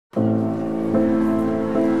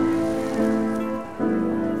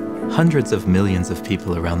Hundreds of millions of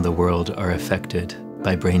people around the world are affected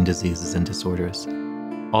by brain diseases and disorders.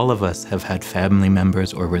 All of us have had family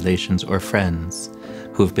members or relations or friends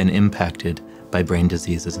who have been impacted by brain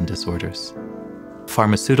diseases and disorders.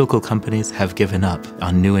 Pharmaceutical companies have given up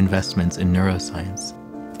on new investments in neuroscience.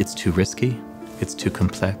 It's too risky, it's too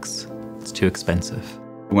complex, it's too expensive.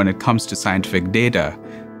 When it comes to scientific data,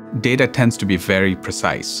 data tends to be very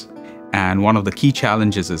precise. And one of the key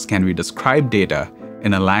challenges is, can we describe data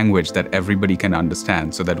in a language that everybody can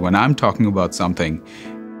understand, so that when I'm talking about something,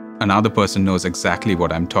 another person knows exactly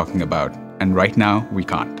what I'm talking about. And right now, we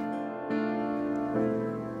can't.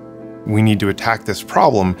 We need to attack this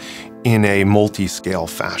problem in a multi-scale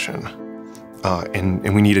fashion.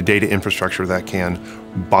 And we need a data infrastructure that can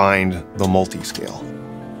bind the multi-scale.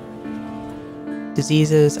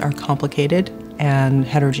 Diseases are complicated and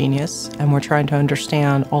heterogeneous, and we're trying to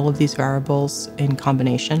understand all of these variables in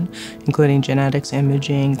combination, including genetics,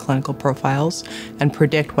 imaging, clinical profiles, and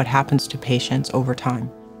predict what happens to patients over time.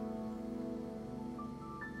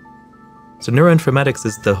 So neuroinformatics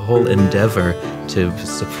is the whole endeavor to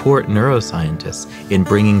support neuroscientists in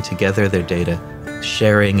bringing together their data,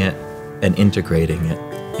 sharing it, and integrating it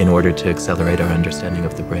in order to accelerate our understanding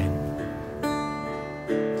of the brain.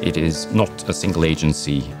 It is not a single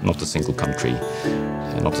agency, not a single country,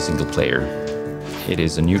 not a single player. It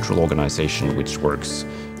is a neutral organization which works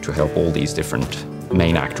to help all these different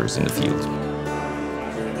main actors in the field.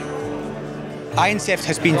 INCF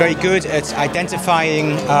has been very good at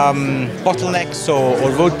identifying bottlenecks or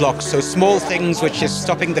roadblocks, so small things which is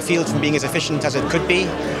stopping the field from being as efficient as it could be.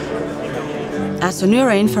 As a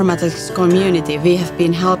neuroinformatics community, we have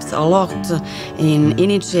been helped a lot in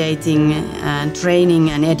initiating training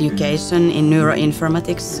and education in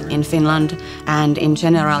neuroinformatics in Finland and in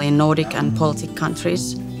general in Nordic and Baltic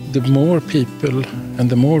countries. The more people and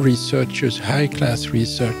the more researchers, high-class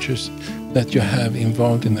researchers, that you have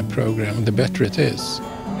involved in the program, the better it is.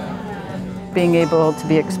 Being able to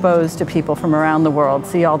be exposed to people from around the world,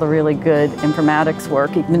 see all the really good informatics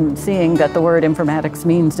work, even seeing that the word informatics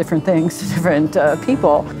means different things to different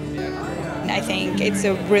people. I think it's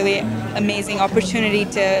a really amazing opportunity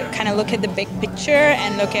to kind of look at the big picture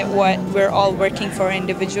and look at what we're all working for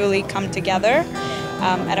individually come together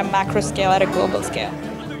at a macro scale, at a global scale.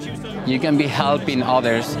 You can be helping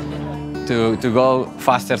others to go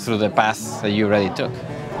faster through the path that you already took.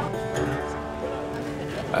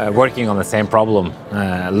 Working on the same problem,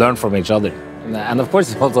 learn from each other. And of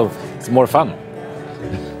course, it's more fun.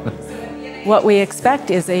 What we expect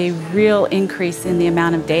is a real increase in the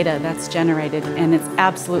amount of data that's generated, and it's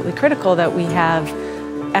absolutely critical that we have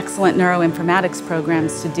excellent neuroinformatics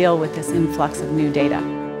programs to deal with this influx of new data.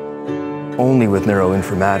 Only with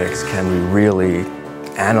neuroinformatics can we really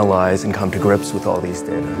analyze and come to grips with all these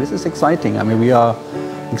data. This is exciting. I mean, we are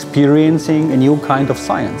experiencing a new kind of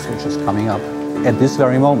science which is coming up at this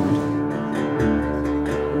very moment.